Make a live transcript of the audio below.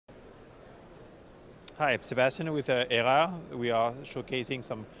Hi, I'm Sebastian with ERARD. We are showcasing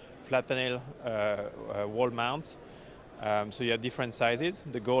some flat panel wall mounts. So you have different sizes.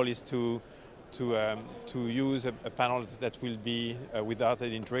 The goal is to use a panel that will be without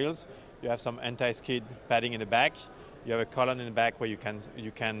any drills. You have some anti-skid padding in the back. You have a column in the back where you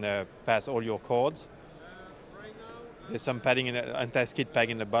can pass all your cords. There's some padding in the anti-skid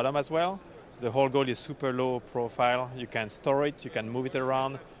padding in the bottom as well. So the whole goal is super low profile. You can store it, you can move it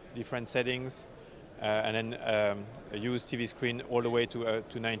around, different settings. And then use TV screen all the way to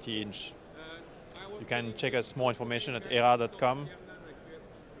 90 inch. You can check us more information at ERARD.com.